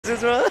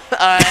Alright.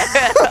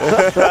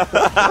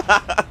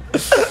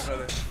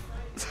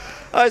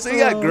 Alright, so you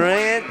got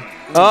Grant.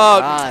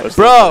 Oh,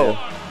 bro.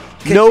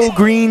 No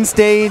green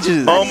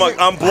stages. Oh my,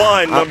 I'm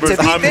blind, Numbers.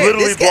 I'm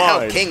literally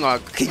blind.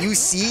 KingArc, can you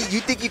see? You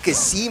think you can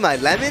see my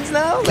lemons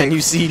now? Like, Can you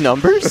see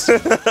numbers?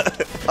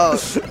 oh,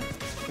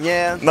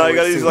 yeah. No, you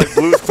got these like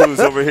Blue's Clues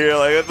over here.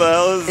 Like, what the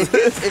hell is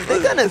this? If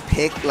they're gonna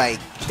pick like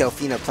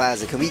Delfino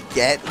Plaza, can we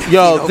get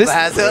Yo, Delfino this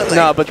Plaza? Like,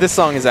 no, but this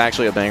song is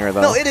actually a banger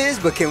though. no, it is.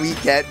 But can we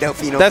get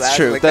Delfino That's Plaza?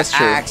 true, Like, that's the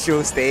true.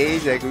 actual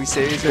stage? Like, are we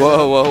serious? Right Whoa,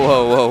 now? whoa,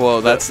 whoa, whoa,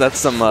 whoa! That's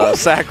some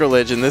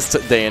sacrilege in this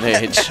day and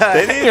age.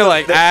 They need You're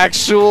like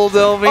actual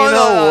Delfino. Oh,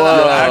 no,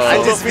 Whoa! I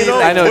Actual just mean Delfino?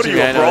 like, I know what you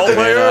mean. I know what you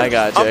mean. I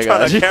got you. I'm I trying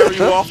got to you. carry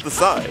you off the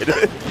side.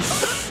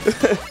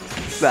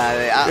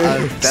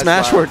 that's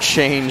Smashboard why.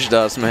 changed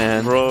us,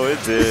 man. Bro,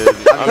 it did.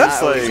 I'm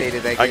just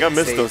like, I got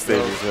missed those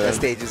stages, man. That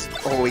stage is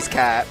always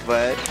cap,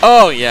 but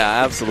Oh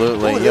yeah,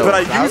 absolutely. Yo, But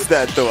I used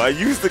that though. I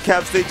used the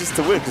cap stages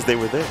to win because they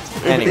were there.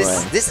 Anyway.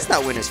 this is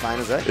not winners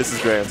finals, right? This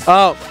is grand.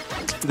 oh,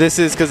 this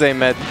is because they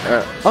met.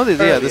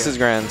 Yeah, this is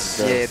Grands.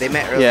 Yeah, they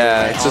met earlier.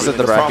 Yeah, right? it's just that the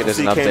The bracket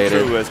isn't prophecy came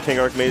updated. true as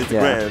KingArc made it to Yeah.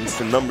 grands.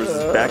 The Numbers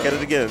is back at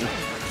it again.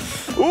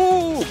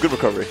 Ooh, good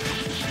recovery.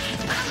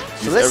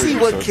 So let's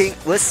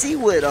see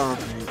what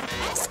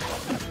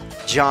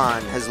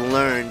John has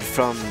learned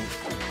from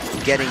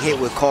getting hit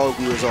with call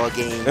wheels all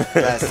game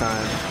last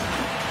time.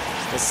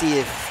 Let's see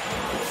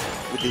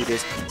if we do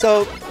this.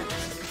 So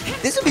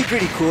this would be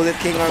pretty cool if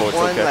KingArc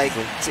won. Okay.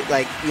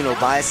 Like you know,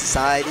 bias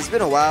aside, it's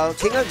been a while.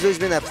 KingArc's always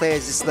been that player.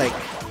 It's just like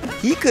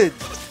he could.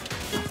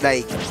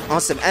 Like on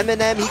some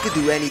Eminem, he could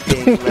do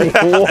anything. Like,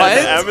 What?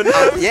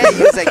 Eminem? yeah,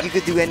 he was like, you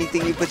could do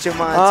anything you put your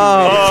mind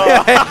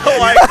Oh. to. Oh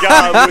my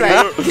God,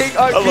 Like, Moody. KingArc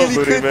I love really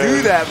Moody, could man.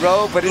 do that,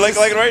 bro. But it's Like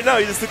just, right now,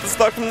 you just took the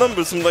stock from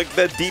Numbers from like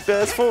that deep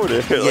ass forwarder.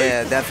 Like,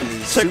 yeah, definitely.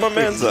 check my Super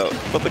man's deep. out.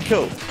 About to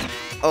kill.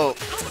 Oh,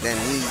 then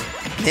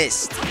he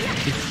missed.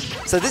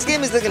 So this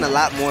game is looking a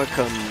lot more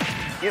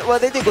yeah, well,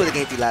 they did go to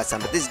game 3 last time,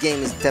 but this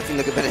game is definitely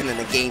looking better than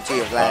the game 3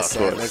 of last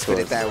time. Let's put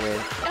it that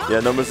way. Yeah,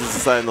 Numbers is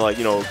deciding to like,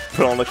 you know,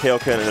 put on the KO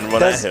cannon and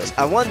run at him.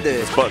 I wonder,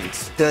 His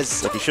buttons.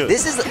 Like he should.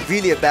 this is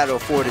really a battle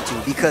of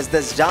fortitude, because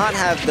does John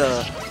have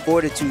the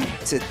fortitude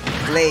to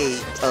play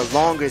a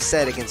longer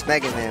set against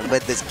Megaman,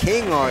 but does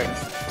KingArc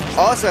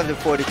also have the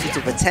fortitude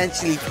to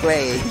potentially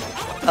play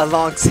a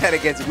long set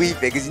against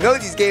WiiFit? Because you know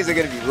these games are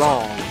going to be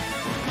long.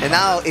 And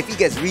now, if he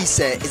gets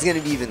reset, it's going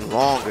to be even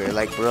longer.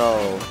 Like,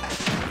 bro.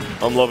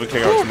 I'm loving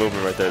KingArc's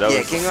movement right there. That Yeah,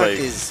 was just KingArc like,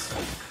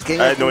 is...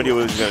 I had no idea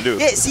what he was going to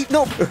do. Yeah, see,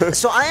 no,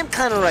 so I am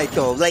kind of right,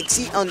 though. Like,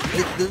 see, on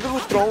the little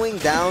throwing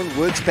down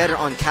works better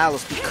on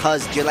Kalos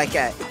because you're like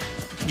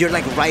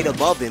right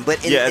above him.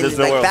 But in there's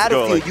like nowhere else to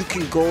go, Battlefield, like- you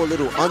can go a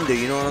little under,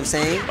 you know what I'm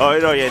saying? Oh,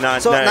 no, yeah, now,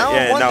 So now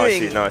I'm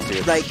wondering, now I see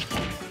it. like,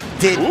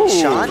 did Ooh.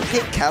 Sean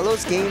pick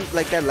Kalos game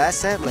like that last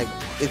set? Like,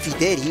 if he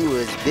did, he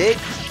was big.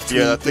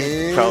 Yeah, I think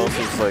tweaking. Kalos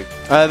was like...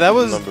 That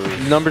was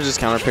Numbers. numbers just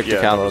counterpicked to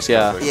Yeah, Kalos.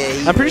 Yeah. Numbers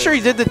Yeah, I'm pretty sure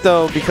he did it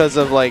though because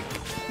of like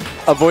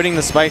avoiding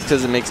the spikes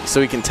because it makes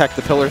so he can tech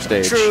the pillar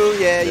stage. True,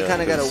 yeah, you Yeah,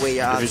 kind of got to weigh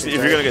your options. If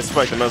you're going to get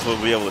spiked, you might as well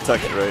be able to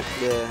tech it, right?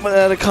 Yeah. But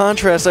at a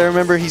contrast, I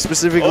remember he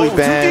specifically Oh,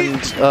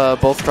 banned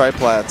both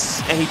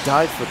triplats. And he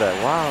died for that.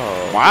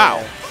 Wow.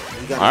 Wow.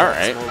 You got All no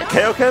right. smoke.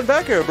 KO can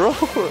back air, bro.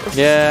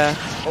 Yeah.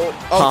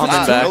 Common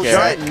back no air.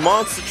 shot. Giant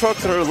monster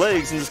trucks in her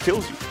legs and just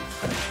kills you.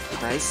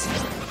 Nice.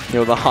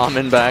 Yo, the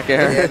Hammond back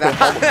air. Yeah,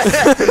 that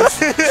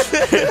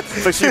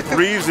It's like she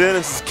breathes in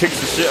and just kicks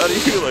the shit out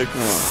of you. Like,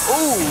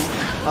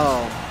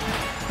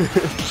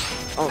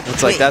 Oh,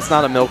 It's like wait, that's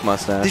not a milk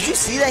mustache. Did you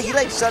see that? He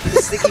like shot the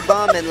sticky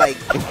bomb and like.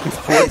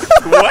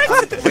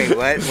 what? Wait,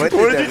 what? What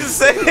What did you just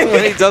say?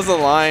 when he does a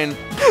line.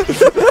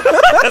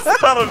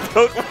 That's not a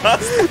milk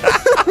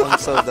monster. I'm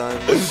so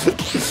done.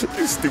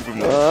 You stupid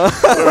man.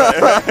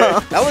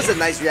 That was a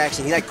nice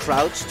reaction. He like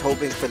crouched,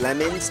 hoping for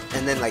lemons,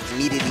 and then like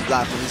immediately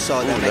blocked when he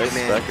saw that Ooh, Mega nice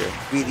Man backer.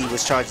 really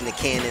was charging the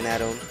cannon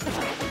at him.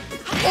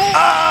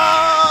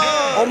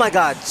 Ah! Oh my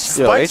God! Yo,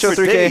 Spikes for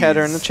Ho3K days.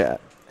 header in the chat.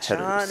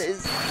 John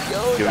is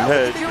Give him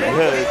head. Give him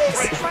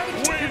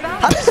head.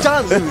 How does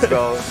John lose,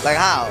 bro? Like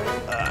how?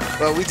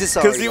 Well, we just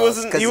saw Because he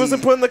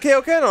wasn't putting the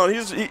KO can on.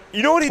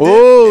 You know what he did?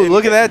 Oh,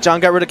 look at that.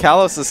 John got rid of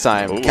Kalos this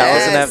time. Ooh. Kalos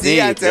Yeah, and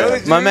see, I told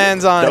FD. you. My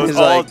man's on That was his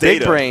all like big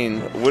data.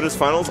 brain. Winners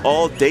finals,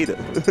 all data.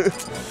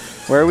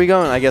 Where are we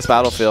going? I guess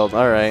Battlefield.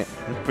 All right.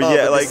 But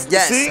yeah, like,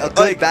 yes, see, a good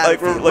like,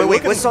 Battlefield. we're Wait,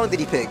 looking- what song did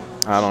he pick?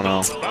 I don't know.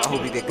 I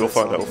hope he picked We'll good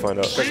find song. out. We'll find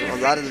out. Because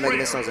a lot of the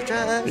Megaman songs are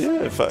trash.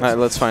 Yeah, fine. All right,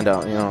 let's find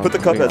out. You know, Put the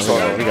we Cuphead got-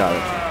 song on. We got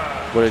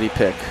it. What did he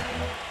pick?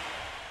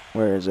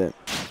 Where is it?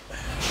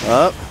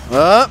 Up,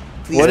 up.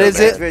 Please What don't is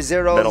pick X it? versus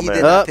Zero. Metal He Man.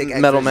 did not Up, pick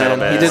X Metal versus Man.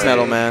 Zero. He did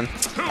Metal Man.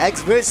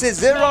 X versus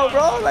Zero,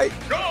 bro. Like,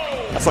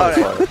 That's all not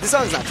right. fun. This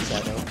song's not too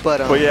bad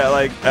though. But yeah,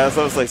 like as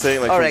I was like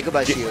saying, like All right,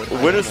 goodbye, Shield.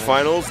 Winners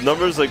finals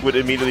numbers like would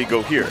immediately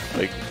go here,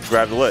 like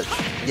grab the ledge.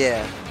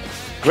 Yeah.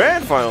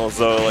 Grand finals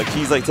though, like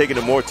he's like taking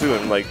it more too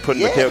and like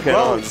putting the KO can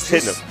bro, on, and just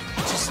hitting him.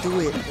 Just do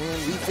it, man.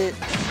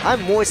 WiiFit.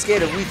 I'm more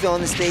scared of WiiFit on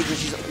the stage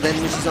than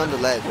when she's on the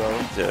ledge, bro.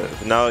 Yeah.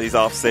 Now he's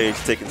off stage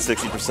taking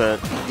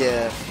 60%.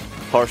 Yeah.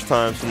 harsh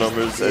times for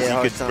numbers as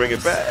he could bring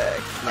it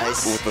back.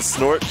 Nice. With the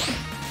snort.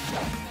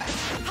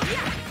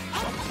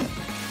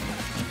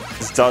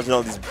 He's dodging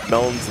all these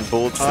melons and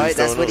bullets. Alright,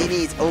 that's what he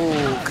needs. Oh,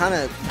 kind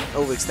of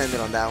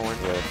overextended on that one.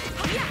 Yeah.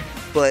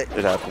 But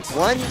it happens.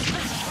 One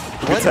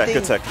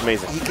good tech,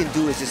 amazing. He can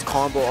do is just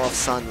combo off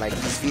Sun. Like,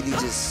 he's really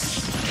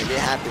just, and it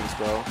happens,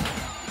 bro.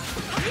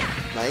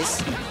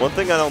 Nice. One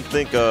thing I don't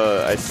think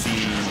I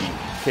see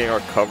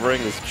KingArc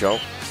covering is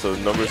jump. So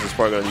numbers is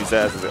probably going to use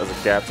that as a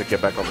gap to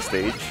get back on the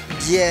stage.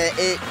 Yeah,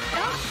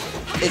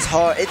 it's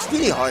hard. It's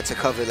really hard to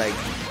cover like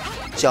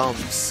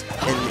jumps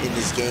in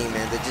this game,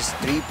 man. They're just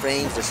 3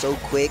 frames. They're so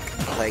quick.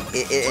 Like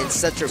it's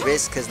such a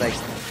risk because like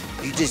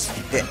you just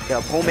the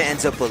opponent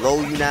ends up below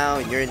you now,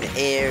 and you're in the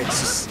air. It's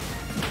just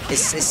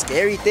it's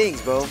scary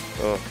things, bro.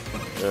 Oh,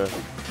 yeah.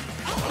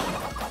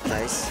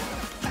 Nice.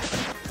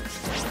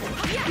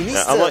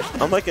 Yeah,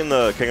 I'm liking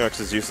the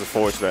KingArc's use of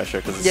forward smasher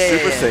because it's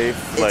super safe.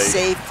 It's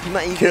safe. You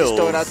can just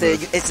throw it out there.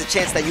 It's a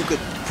chance that you could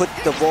put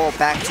the ball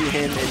back to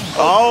him. And,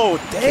 oh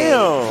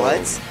damn!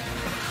 What?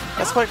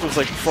 That spike was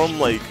like from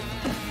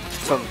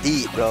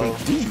deep, bro.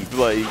 From deep,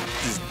 like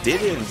just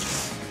didn't.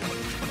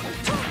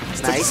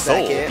 Nice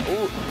back here.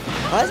 Ooh,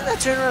 why isn't that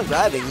turnaround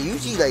grabbing?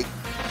 Usually like.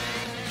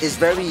 It's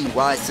very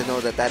wise to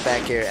know that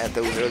back air at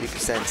those early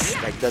percents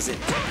like doesn't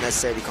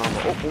necessarily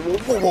combo.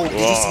 Whoa. Did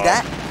you see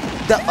that?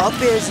 The up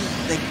air is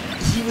like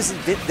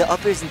the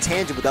up air is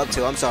intangible. The up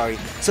tilt. I'm sorry.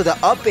 So the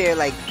up air,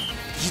 like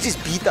he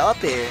just beat the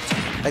up air.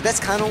 Like that's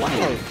kind of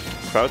wild.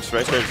 Crouch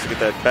right there just to get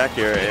that back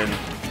air and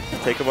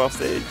take him off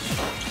stage.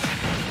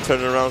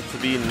 Turning around to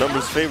be in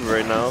numbers' favor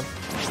right now.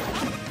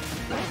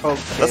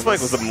 Okay. That spike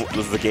was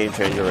the game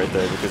changer right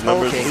there because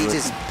numbers he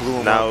just blew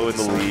him now up in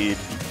the lead.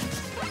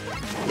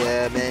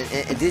 Yeah, man,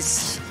 and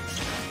this.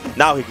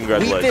 Now he can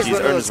grab the ledge. He's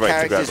earned his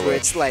right to grab the ledge. Where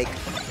it's like,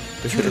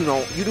 you do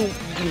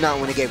not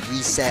want to get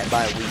reset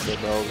by a WiiFit,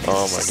 bro. It's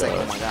oh my god! Like,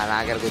 oh my god,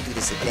 I gotta go through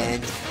this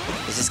again.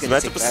 It's just gonna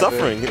take forever.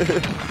 Suffering.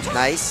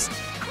 Nice.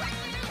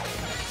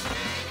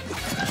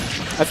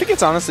 I think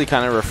it's honestly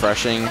kind of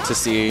refreshing to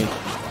see,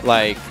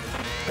 like,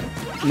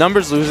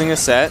 numbers losing a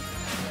set,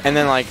 and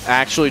then like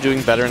actually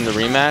doing better in the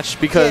rematch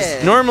because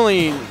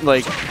normally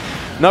like.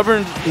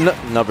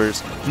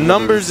 Numbers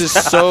is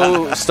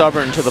so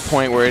stubborn to the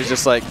point where it's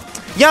just like,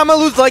 yeah, I'm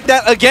gonna lose like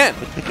that again.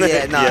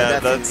 Yeah, no,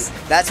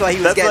 that's why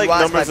he was getting like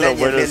watched by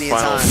Benny a million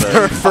times.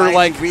 for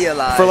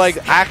like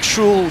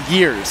actual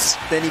years.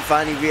 Then he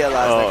finally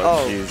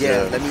realized, geez,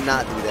 let me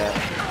not do that.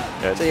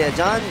 Yeah. So yeah,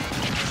 John.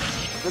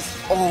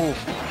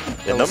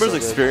 Numbers,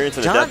 experience,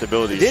 and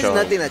adaptability. There's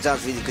nothing that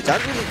John's really good.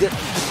 John's really good.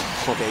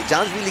 Okay,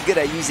 John's really good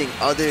at using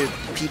other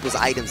people's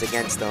items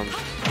against them.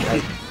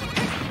 Like,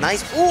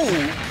 nice.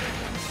 Ooh.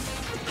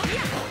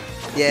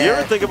 Yeah. You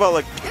ever think about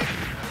like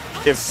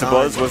if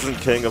Buzz wasn't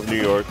king of New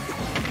York,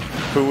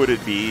 who would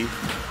it be?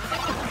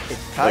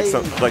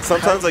 Like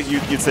sometimes like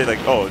you'd say like,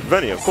 oh,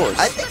 Benny, of course.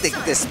 I think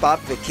the spot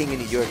for King of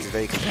New York is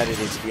very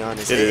competitive, to be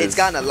honest. It's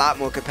gotten a lot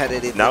more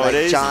competitive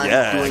nowadays. Like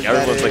John doing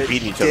everyone's better, like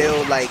beating each other.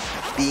 Still like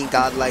being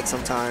godlike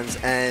sometimes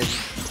and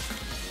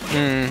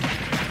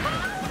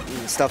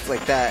stuff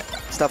like that,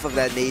 stuff of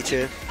that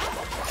nature.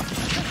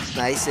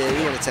 Nice, yeah,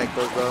 we're gonna tech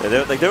those, bro.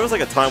 Yeah, there was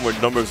like a time where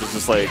numbers was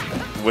just like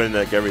winning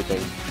like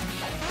everything.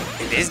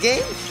 In this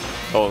game?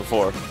 Oh, in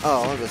 4.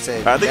 Oh, I was gonna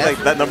say. I think like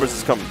that numbers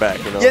is coming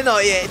back, you know?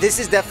 Yeah, this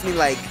is definitely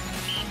like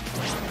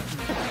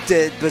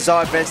the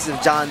Bizarre Adventures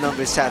of John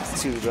Numbers Chapter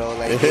 2, bro.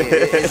 Like,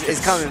 it's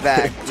coming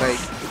back. Like,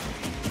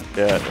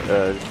 yeah,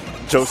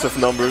 Joseph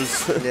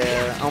Numbers.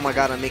 Yeah. Oh my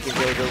God, I'm making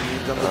JoJo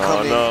memes. I'm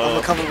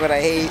becoming what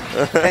I hate.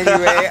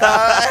 Anyway.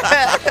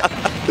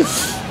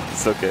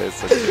 It's okay.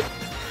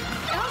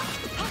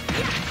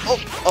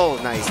 Oh,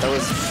 nice. That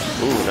was.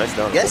 Ooh, nice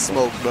down. Get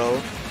smoke, bro.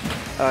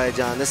 All right,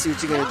 John. Let's see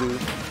what you're gonna do.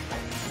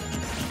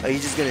 Are you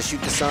just gonna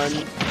shoot the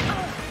sun?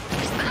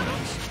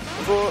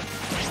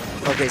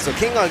 Okay, so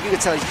KingArc, you can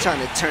tell he's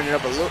trying to turn it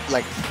up a little,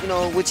 like, you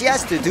know, which he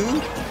has to do,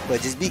 but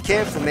just be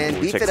careful, man.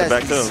 WiiFit has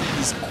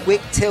these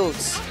quick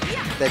tilts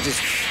that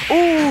just...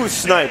 Ooh,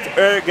 sniped.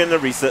 Gonna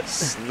reset.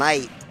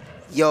 Snipe.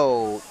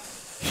 Yo,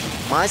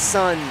 my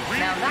son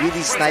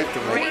really sniped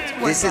him. Like,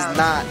 this is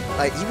not,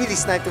 like, he really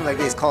sniped him like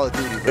this, Call of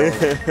Duty, bro.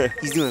 Like,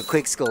 he's doing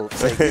quick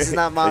scopes. Like, this is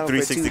not Modern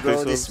Warfare 2,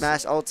 bro. This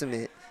Smash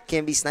Ultimate.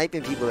 Can't be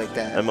sniping people like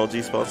that.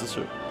 MLG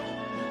sponsorship.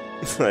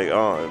 Like,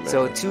 oh, man.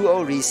 So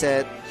 2-0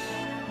 reset.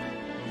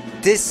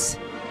 This,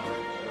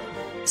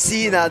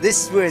 see, now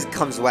this is where it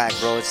comes whack,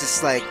 bro. It's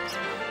just like,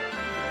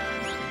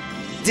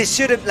 this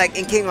should have, like,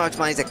 in KingArc's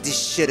mind, it's like, this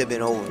should have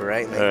been over,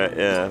 right? Like,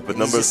 yeah, but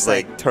numbers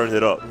like turned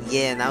it up.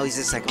 Yeah, now he's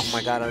just like, oh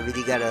my God, I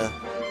really gotta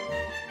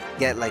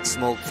get like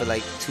smoke for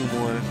like 2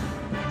 more.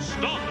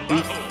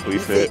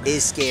 WiiFit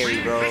is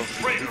scary, bro.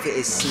 WiiFit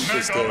is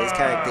super scary. His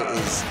character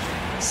is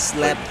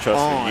slept Trust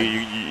on.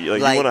 Me, you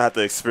want to have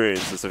to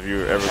experience this if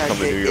you ever come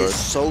to New York. Is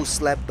so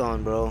slept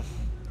on, bro.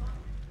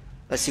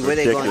 Let's see where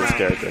they going.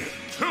 Character.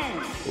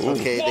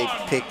 Okay, they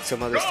picked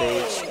some other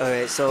stage. All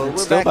right, so we're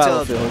still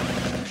back to.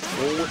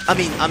 I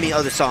mean,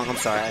 other song. I'm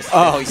sorry.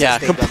 Oh yeah,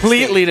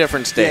 completely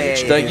different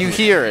stage. Yeah, you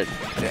hear it.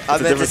 I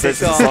meant to say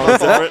song,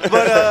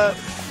 but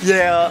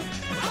yeah.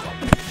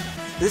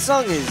 This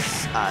song is.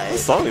 What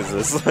song is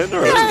this? I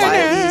never It's heard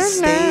Wiley's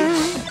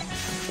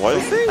stage.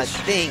 Wiley's stage? I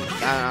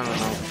think.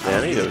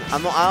 I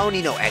don't know. I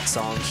only know X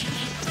songs.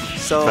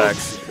 So,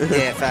 Facts.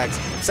 Yeah, facts.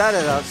 Shout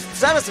out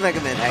to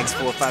Megaman X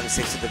 4, 5, and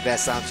 6 are the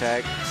best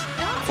soundtrack.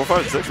 4,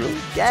 5, and 6, really?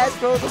 Yes,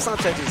 bro, those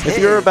soundtracks is If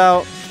you're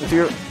about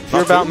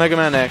Mega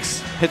Man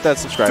X, hit that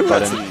subscribe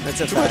button. That's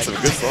a That's fact.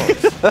 a good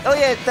song. Oh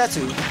yeah, that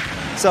too.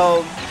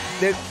 So,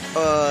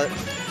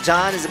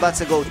 John is about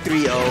to go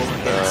 3-0.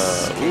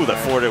 Ooh,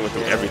 that forward in with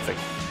everything.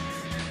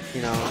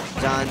 You know,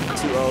 John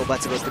 2-0,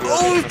 about to go 3-0.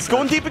 Oh, it's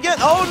going deep again.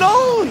 Oh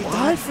no, he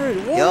died for it.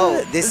 What?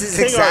 Yo, this is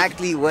KingArc.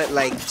 exactly what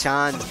like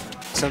John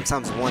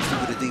sometimes wants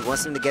people to do. He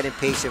wants them to get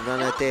impatient,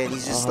 run out there, and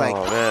he's just like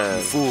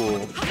man. fool,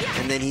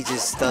 and then he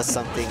just does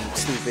something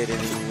stupid, and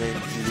then you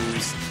win, you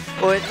lose,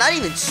 or not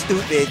even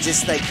stupid,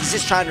 just like he's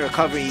just trying to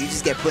recover. And you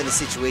just get put in a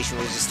situation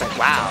where it's just like,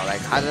 wow,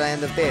 like how did I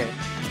end up there?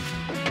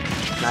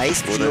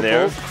 Nice, Go in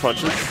there, beautiful.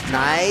 crunches.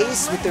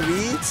 Nice with the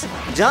reads.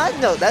 John,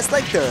 no, that's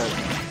like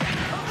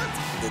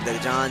the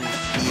John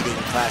beating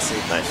classic.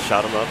 Nice,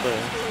 shot him up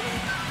there.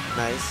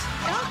 Nice.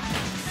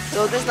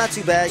 So this is not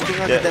too bad.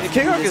 KingArc Yeah,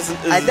 definitely KingArc do is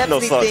this. I no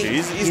definitely slouch. think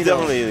He's you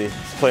know, definitely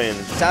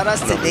playing. shout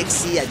outs to numbers.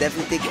 Nixie. I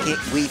definitely think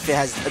WiiFit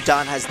has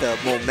John has the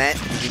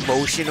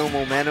emotional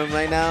momentum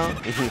right now.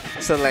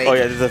 So like, Oh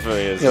yeah, it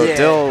definitely is. Yo, Yeah.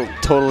 Dill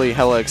totally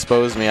hella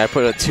exposed me. I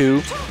put a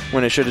 2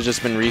 when it should have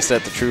just been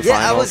reset to true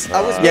yeah, finals.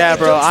 I was. Yeah,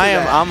 making bro, jokes to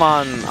that.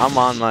 I'm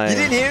on my. You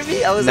didn't hear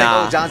me? I was Nah.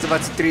 like, oh, John's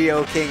about to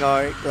 3-0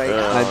 KingArc. Like,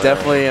 I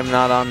definitely am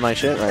not on my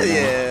shit right now.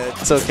 yeah,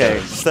 It's okay.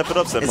 Step it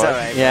up, senpai. it's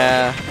alright.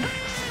 Yeah.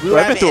 We were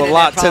I've been having through a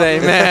lot internet today,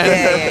 problems. man.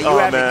 Yeah, you Oh,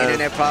 were having man.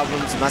 internet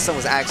problems. My son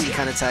was actually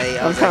kind of tight. I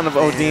I'm was kind like,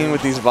 of ODing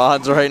with these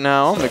VODs right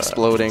now. I'm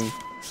exploding.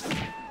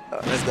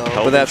 Let's go.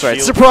 Hell- But that's right.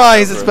 Shield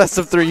Surprise! forever. It's best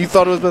of 3. You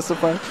thought it was best of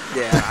 5?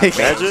 Yeah.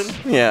 Imagine.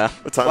 Yeah.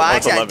 What time? Well, Oh,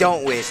 it's actually, I 11.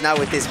 don't wish. Not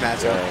with this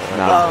matchup.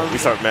 Nah. We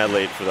start mad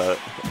late for that.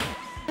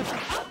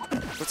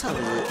 What time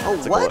is it? Oh,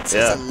 like what? what?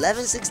 Yeah. It's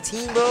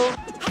 11:16, bro.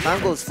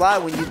 Time goes fly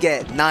when you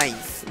get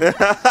 9th.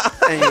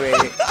 Anyway.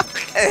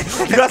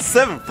 You got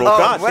 7, bro. Oh,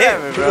 God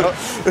whatever, damn. bro.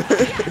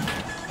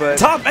 But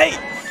Top 8.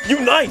 You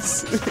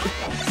nice.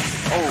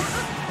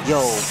 oh, yo,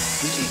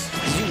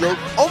 did you look?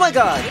 Oh my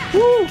God,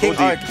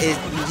 KingArc is.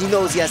 He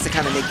knows he has to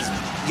kind of make his.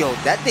 Yo,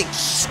 that thing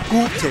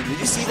scooped him. Did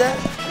you see that?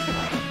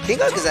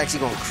 KingArc is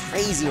actually going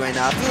crazy right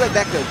now. I feel like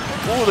that could.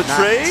 Ooh, the not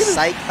trade.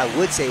 Psych, I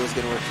would say it was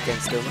gonna work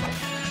against him,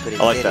 but it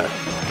I like didn't.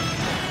 that.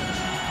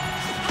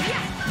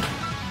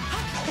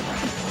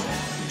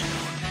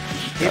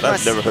 Give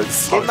I've never heard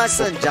this Give song. my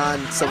son John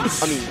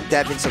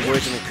Devin some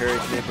words of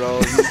encouragement,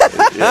 bro.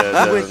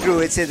 Yeah, He went Devin. through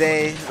it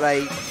today.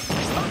 Like,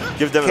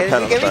 Give Devin a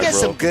pat on the can we back, get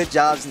bro. some good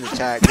jobs in the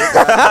chat? Good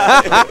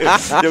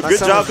job. Yo, My good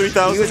son job, was-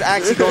 3000. He was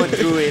actually going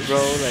through it, bro.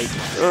 Like,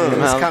 it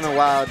was Yeah. kind of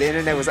wild. The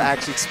internet was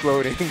actually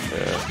exploding.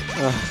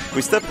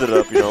 We stepped it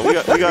up, you know. We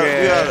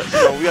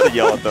gotta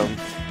yell at them.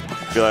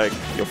 Be like,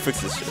 yo, fix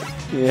this shit.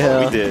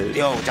 Yeah. We did.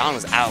 Yo, John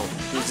was out.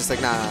 He was just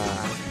like, nah.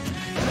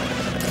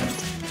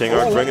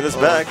 KingArc bringing us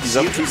back. He's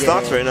up 2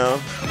 stocks Yeah. right now.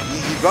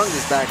 He brung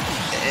this back.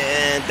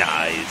 And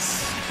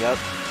dies. Yep.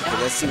 But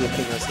let's see what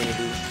KingArc's gonna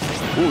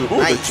do. Ooh, the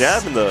Nice.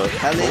 jab and the.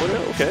 Hell yeah. Oh,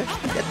 yeah,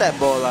 okay. Get that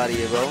ball out of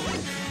here, bro.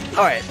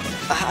 All right.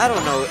 I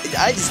don't know.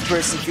 I just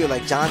personally feel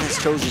like John has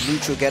chosen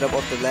neutral get up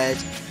off the ledge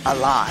a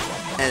lot.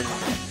 And,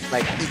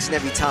 like, each and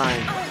every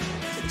time,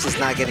 it's just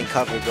not getting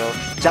covered, bro.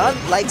 John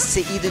likes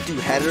to either do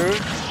header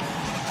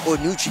or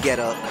neutral get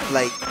up,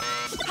 like,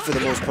 for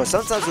the most part.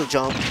 Sometimes he'll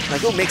jump.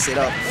 Like, he'll mix it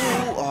up.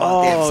 Ooh, damn,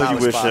 Oh, sour you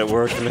wish spot. that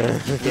worked,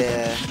 man.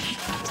 Yeah.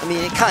 I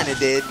mean, it kind of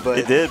did, but...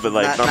 It did, but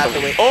like not the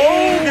way...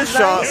 Oh, good nice.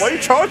 shot! Why are you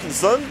charging,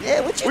 son?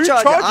 Yeah, what you What are you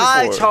charging? charging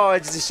I for?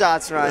 charge the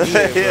shots around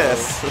here, bro.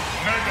 Yes.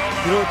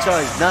 You don't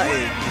charge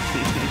nothing.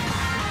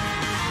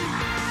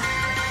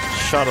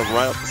 Shot him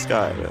right up the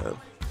sky, man.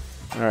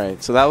 All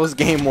right. So that was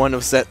game 1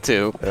 of set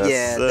 2. Yeah,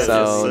 Yes,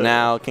 So sir.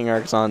 now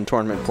KingArc's on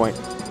tournament point.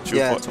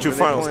 Yeah, Two tournament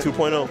finals,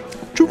 point.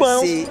 2.0. True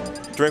Let's see.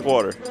 Drink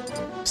water.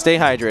 Stay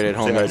hydrated,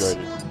 Stay homies.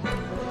 hydrated.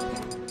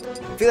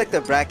 I feel like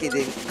the bracket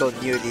didn't go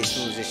nearly as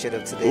smooth as it should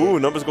have today. Ooh,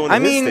 numbers going to I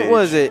his mean, stage.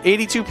 was it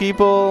 82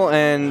 people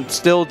and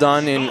still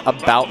done in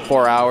about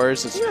 4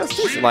 hours? It's,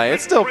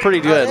 it's still pretty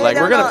good. Like,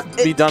 we're going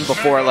to be done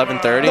before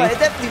 11:30. But it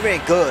definitely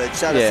ran good.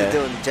 Shout out Yeah. to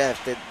Dylan and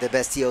Jeff, the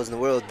best TOs in the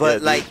world. But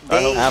Yeah, like, dude,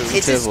 I hope so.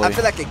 it's just, I Absolutely.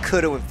 feel like it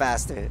could have went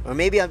faster. Or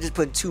maybe I'm just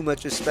putting too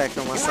much respect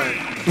on my son,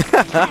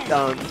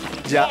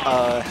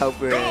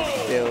 Helper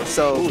and Bill.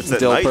 So Ooh, it's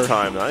at Dilper.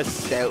 nighttime.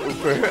 Nice. that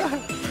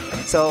Uber.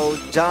 So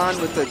John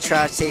with the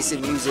trash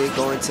tasting music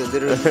going to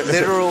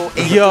literal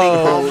Inkling Yo,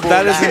 humble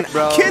that is rap, an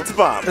bro. Kids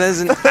Bop. That is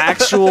an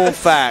actual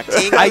fact.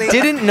 I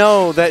didn't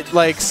know that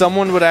like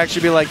someone would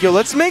actually be like, "Yo,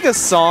 let's make a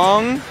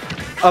song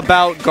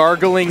about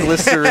gargling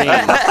Listerine,"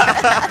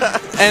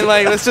 and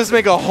like let's just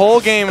make a whole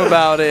game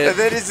about And it.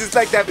 then it's just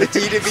like that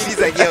Vegeta beat.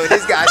 He's like, yo,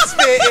 this guy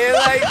spitting.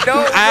 Like,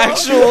 no.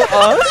 Actual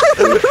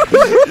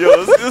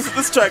Yo,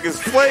 this track is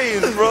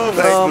flames, bro.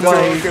 Like, Oh the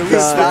my two-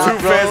 God. The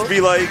two fans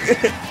be like,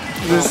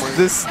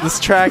 this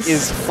track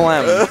is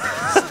phlegm.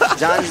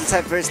 John is the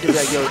type of person to be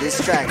like, yo,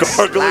 this track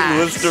gargling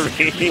slaps.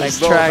 Listerine. Like, This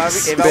bro, track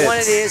if I wanted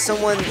to spits. hear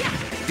someone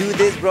do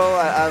this, bro,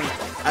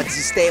 I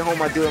just stay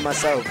home. I do it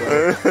myself,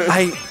 bro.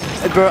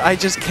 I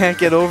just can't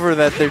get over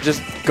that they're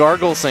just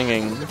gargle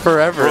singing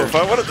forever. Bro, if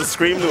I wanted to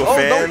scream to a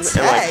fan and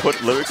like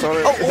put lyrics on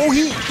it.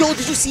 Yo,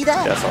 did you see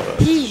that? Yeah, I saw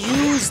that. He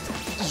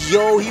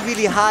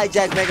really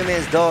hijacked Mega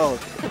Man's dog.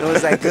 It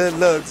was like, good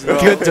looks, bro.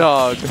 Good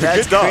dog.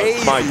 That's Good dog.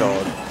 crazy. My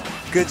dog.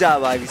 Good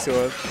job,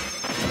 Ivysaur.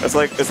 It's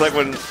like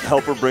when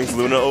Helper brings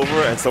Luna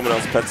over and someone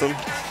else pets him.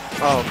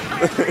 Oh,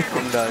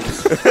 I'm done.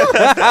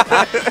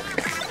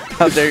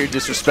 How dare you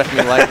disrespect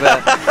me like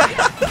that?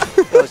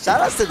 Yo,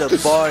 shout out to the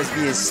bars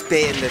being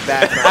spit in the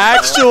background.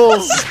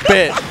 Actual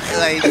spit.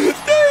 Like, You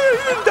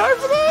didn't die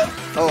for that?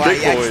 oh, I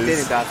Big actually boys.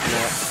 didn't die from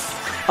that.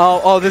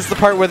 Oh, this is the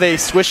part where they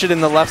swish it in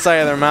the left side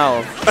of their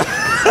mouth.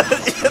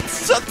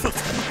 Shut the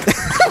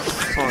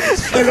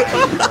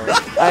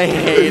I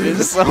hate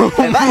it so much.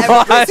 If I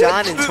ever put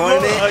John in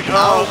tournament,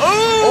 kill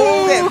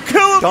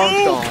him!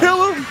 dunked on.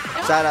 Kill him!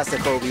 Shout out to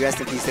Kobe. Rest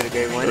in peace to the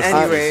great one.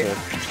 Anyway,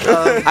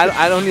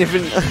 I don't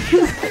even.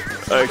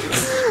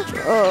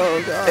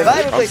 oh god. If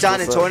I ever play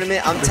John in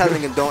tournament, I'm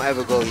telling him don't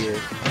ever go here.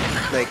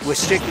 Like, we're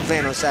strictly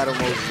playing on Shadow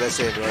Moses. That's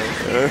it, bro.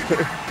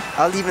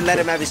 I'll even let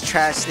him have his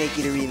trash Snake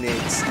Eater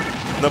remix.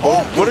 No,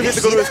 but what if he had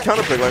to go to his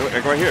counterpick,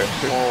 like right here?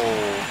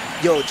 Oh.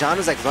 Yo, John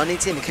was like running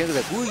to him, and King was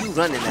like, who are you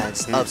running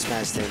at? Up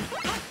smashed him.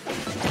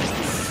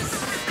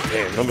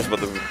 Damn, Numbers about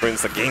to bring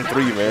us to game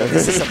 3, man.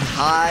 This is some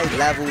high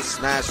level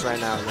smash right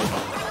now. Like,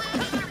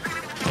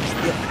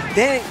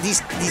 then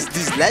these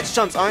ledge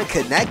jumps aren't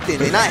connecting.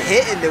 They're not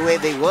hitting the way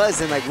they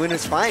was in like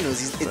winners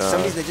finals. For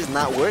some reason they're just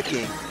not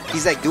working.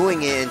 He's like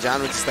doing it, and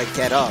John would just like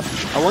get up.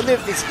 I wonder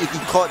if he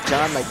caught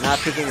John like not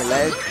picking a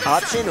ledge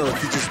option, or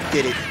if he just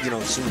did it, you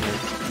know, sooner.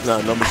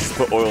 Nah, Numbers just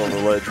put oil on the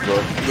ledge, bro.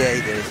 Yeah,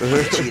 he did. He's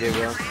a cheater,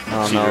 bro.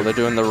 Oh no, they're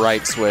doing the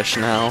right swish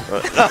now.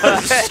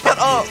 Shut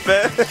up,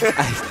 man.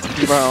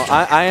 Bro,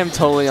 I am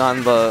totally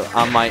on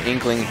my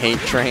Inkling hate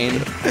train.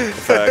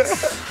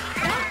 Facts.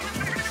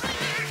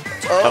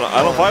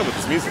 I don't vibe with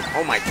this music.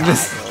 Oh my god, bro.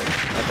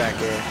 Right back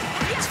there.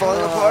 It's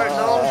falling apart,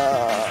 no?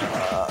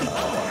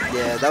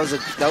 Yeah, that was a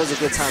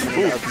good time.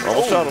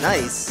 Almost shot him.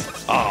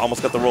 Nice. Ah,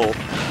 almost got the roll.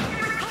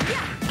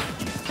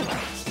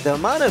 The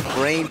amount of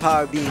brain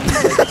power being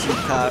used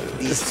by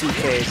these two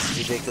players is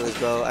ridiculous,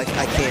 bro. I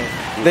can't.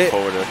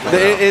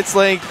 It's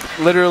like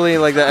literally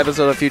like the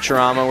episode of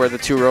Futurama where the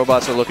two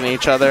robots are looking at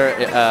each other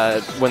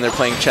when they're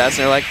playing chess,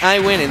 and they're like, "I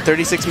win in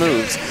 36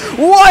 moves."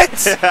 What?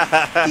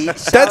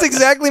 That's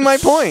exactly my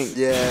point.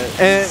 Yeah.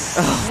 And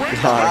oh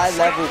god, high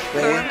level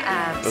play.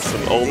 That's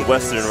some old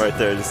western right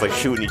there, just like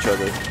shooting each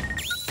other.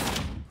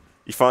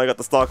 You finally got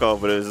the stock off,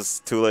 but it was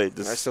just too late.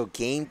 Alright, so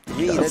game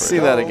 3. Let's see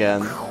that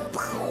again.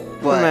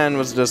 The man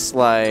was just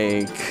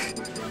like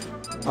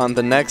on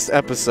the next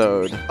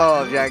episode.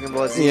 Oh, Dragon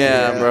Ball Z.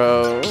 Yeah,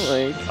 bro.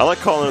 Like, I like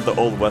calling it the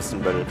old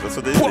western better. That's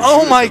what they do.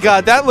 oh my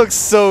god, that looks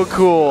so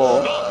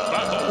cool.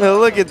 Now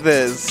look at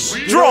this.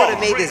 You know what would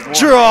have made this more?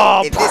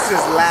 Drop. If this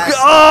was last.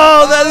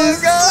 Oh, that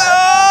is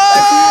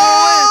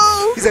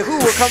He's like, who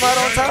will come out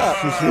on top?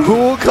 Who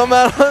will come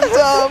out on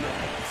top?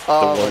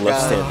 Oh, the one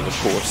left standing, of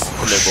course.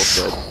 And they're both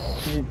dead.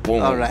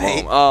 Boom, all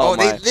right. boom. Oh,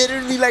 they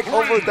literally like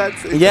almost that.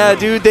 Yeah,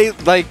 dude, they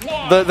like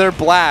their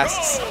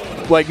blasts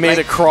like made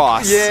a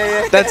cross.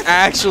 Yeah. That's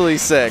actually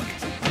sick.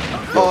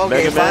 Oh,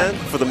 okay, Megaman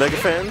for the Mega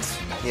fans.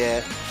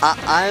 Yeah,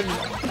 I'm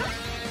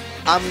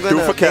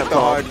gonna make the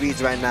hard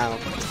reads right now.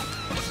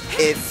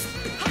 If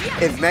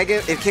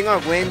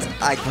KingArc wins,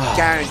 I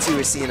guarantee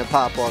we're seeing a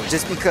pop off.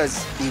 Just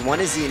because he won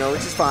a Xeno,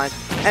 which is fine,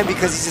 and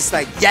because he's just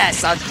like,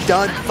 yes, I'm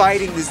done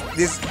fighting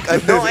this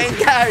annoying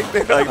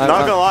character. Like,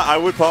 not gonna lie, I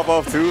would pop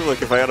off too.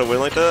 Like if I had a win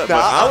like that. No,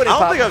 but I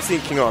don't think off. I've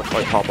seen KingArc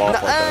like pop off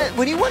like that.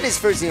 When he won his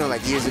first Xeno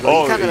like years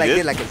ago, he kind of like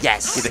did like a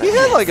yes. He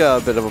had like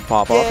a bit of a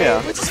pop off,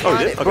 yeah. Which is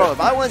fine. Okay. Bro, if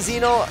I won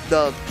Xeno,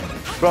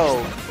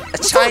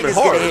 China's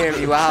gonna hear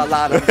me while how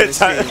loud I'm gonna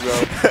scream,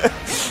 bro.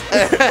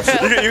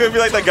 You're gonna be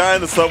like that guy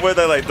in the subway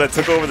that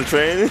took over the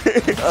train.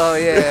 Oh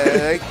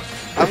yeah, like,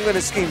 I'm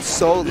gonna scream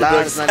so loud.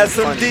 Like, it's not even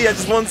SMD, funny. I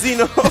just won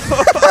Xeno.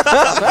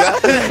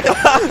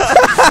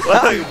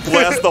 Like,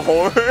 blast the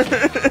horn.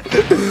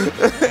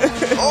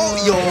 Oh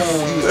yo,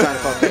 he was trying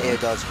to fuck the air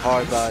dodge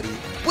hard body.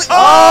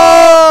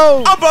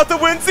 Oh! I'm about to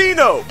win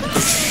Xeno.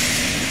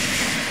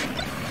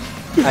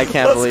 I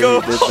can't believe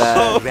he did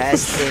that.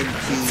 Rest in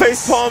peace.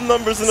 Face palm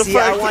numbers in the See,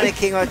 I wanted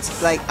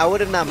KingArc, like, I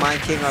would have not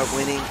mind KingArc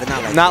winning, but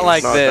not like not this.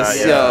 like this.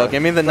 That, yeah. Yo,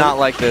 give me the not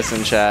like this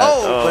in chat.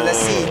 But let's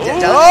see.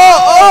 Again?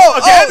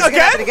 Oh,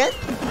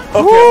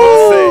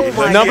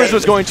 Okay, Numbers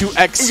was going to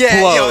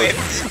explode.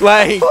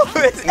 Like,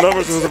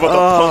 Numbers was about to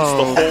punch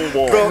the whole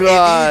wall. Bro,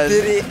 God.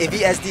 if he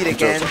SD'd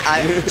again,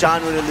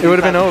 John would have. It would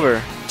have been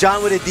over.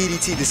 John would have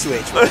DDT'd the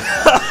switch.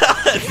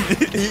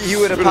 He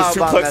would have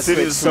powerbombed that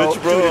switch to the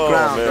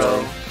ground,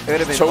 bro. It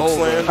would have been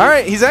over. All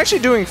right, he's actually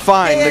doing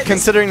fine,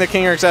 considering the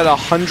KingArc's at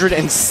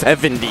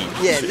 170.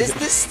 Yeah,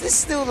 this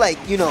still like,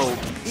 you know,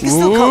 he can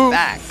still come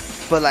back,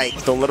 but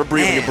like, don't let her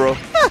breathe on you, bro.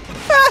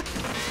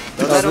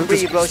 Don't let him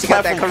breathe, bro. She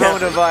got that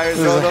coronavirus,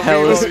 bro. Don't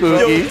hella breathe, bro.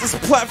 spooky. Yo, this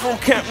platform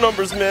camp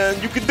numbers, man.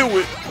 You can do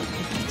it.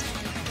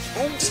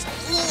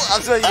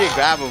 I'm sorry you didn't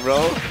grab him,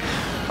 bro.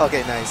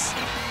 Okay, nice.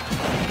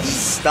 He's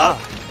stuck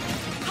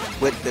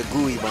with the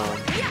gooey bomb.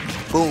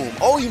 Boom.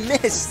 Oh, he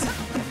missed.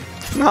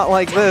 Not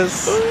like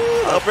this.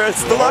 Albert's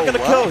still not gonna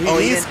kill.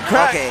 He needs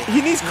crack. Okay.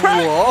 He needs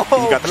crack. Whoa,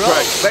 He got the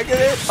crack.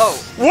 Megaman. Oh,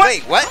 What?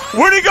 wait, what?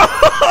 Where'd he go?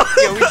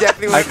 Yeah, we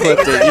definitely I weren't paying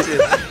clipped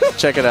it. attention.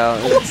 Check it out.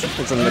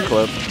 It's in the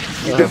clip.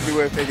 You definitely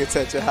weren't paying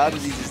attention. How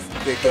did he just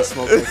make us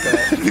smoke like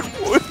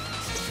that?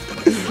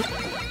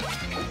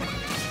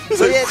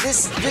 So yeah,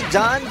 this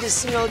John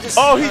just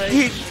Oh,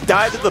 he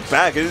died in the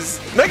back.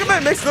 Mega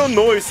Man makes no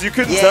noise. You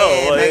couldn't yeah,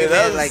 tell. Mega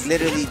Man was- like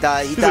literally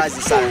died. He dies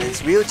in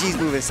silence. Real G's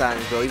move in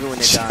silence, bro. Even when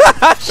they're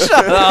dying.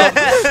 Shut up.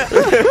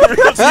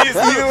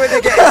 Even when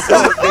they get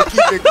smoked, they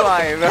keep it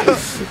quiet, bro.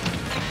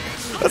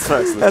 That's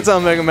facts. That's how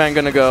Mega Man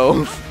gonna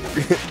go.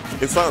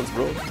 In silence,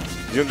 bro.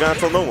 You don't gotta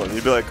tell no one.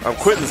 You'd be like, I'm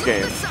quitting this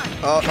game.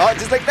 Oh,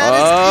 just like that.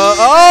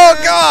 Oh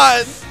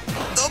God!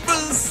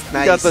 Numbers.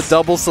 You got the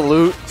double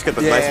salute. Just get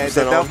the Yeah, nice the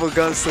percent on. double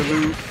gun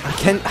salute.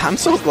 I'm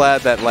so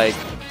glad that like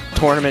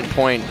Tournament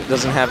Point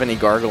doesn't have any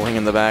gargling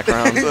in the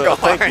background.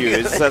 Thank you.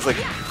 It just has like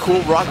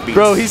cool rock beats.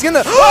 Bro, he's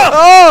gonna.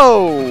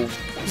 Oh!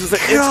 This is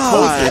like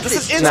God.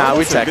 This is Nah,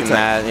 we good teching tech.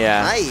 that.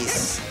 Yeah.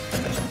 Nice.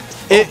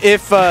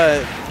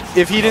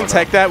 If he didn't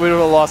tech that, we would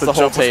have lost the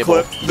whole jump was table.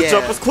 clipped. The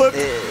jump was clipped.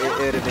 It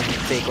would have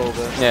been take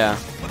over. Yeah.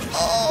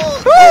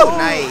 Oh,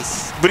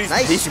 nice. But he's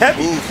nice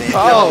heavy. movement.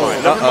 Oh.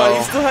 Never mind. Uh-oh.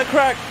 He still had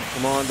crack.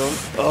 Come on, don't.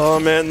 Oh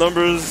man,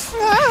 numbers.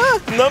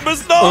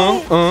 Numbers,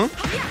 no.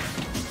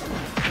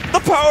 The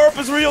power up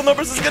is real.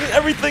 Numbers is getting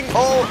everything.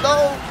 Oh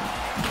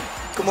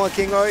no! Come on,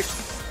 KingArc.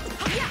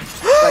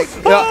 Like,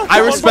 Yeah, I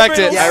respect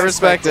it. yeah, I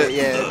respect it.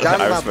 Yeah, John's I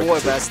my respect boy,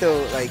 it, but I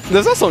still like.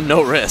 There's also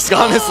no risk,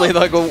 honestly.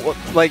 Like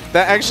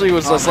that actually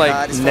was Oh just my like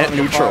God, it's net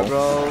falling neutral. apart,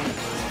 bro.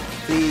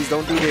 Please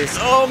don't do this.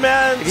 Oh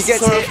man. If he gets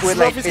Surf, hit with, Surf,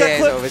 like, he's yeah, got it's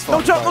clipped. over, it's No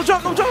falling jump, no apart.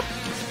 jump, no jump.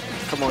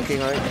 Come on,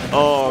 KingArc.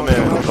 Oh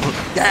man.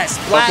 Yes,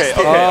 blast Okay, it.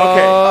 okay.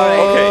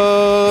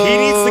 Oh. He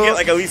needs to get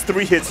like at least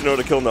 3 hits in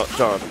order to kill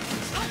John.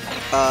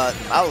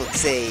 I would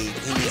say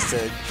he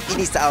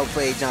needs to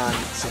outplay John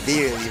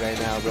severely right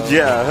now, bro.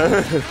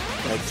 Yeah.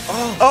 Like,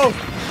 Oh.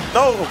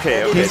 No.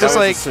 Okay. Okay. He's that just was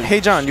like, just- hey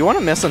John, you want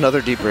to miss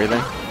another deep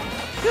breathing?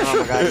 oh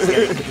my God,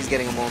 he's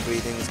getting him on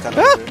breathing. He's coming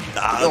over.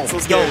 I'm so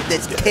scared.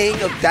 This king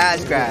of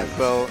dash grabs,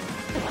 bro.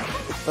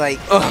 Like,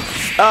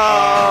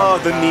 Oh,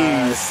 the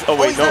knees. Oh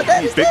wait, he's no. not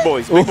dead, He's he's big dead.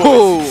 boys. Big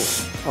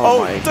boys. Oh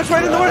my That's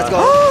right in the way. let's go.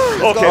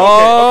 Okay.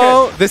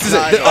 Oh, Okay. this is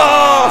Nice. it.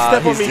 Oh,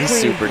 Step on me, he's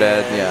queen. super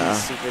dead. Yeah.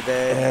 He's super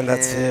dead. And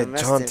that's Man, it.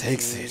 rest John in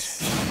takes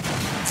peace.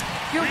 it.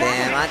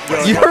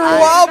 Damn, You're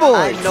wobbled.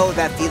 I know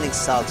that feeling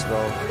sucks, bro.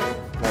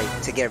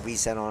 Like, to get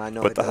reset on, I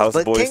know But it the does. house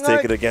But boys KingArc,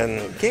 take it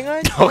again.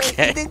 KingArc,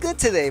 Okay. he did good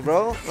today,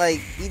 bro. Like,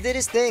 he did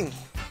his thing.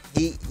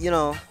 He,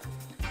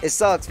 it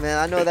sucks, man.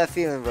 I know that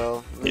feeling,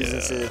 bro.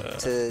 Losing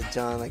to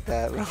John like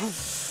that, bro.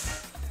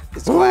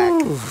 It's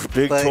whack.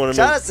 Big But tournament.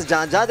 shout out to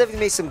John. John definitely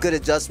made some good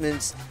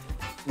adjustments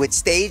with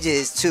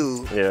stages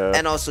too. Yeah.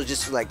 And also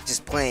just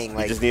playing. He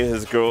Like, just needed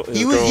his girl. His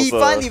he girl's,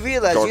 finally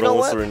realized, you know gargoyle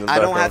what? listener in the I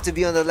don't background. have to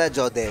be on the ledge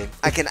all day.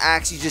 I can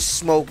actually just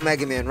smoke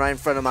Megaman right in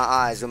front of my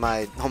eyes with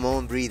my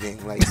own breathing.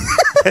 Like,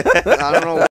 I don't know.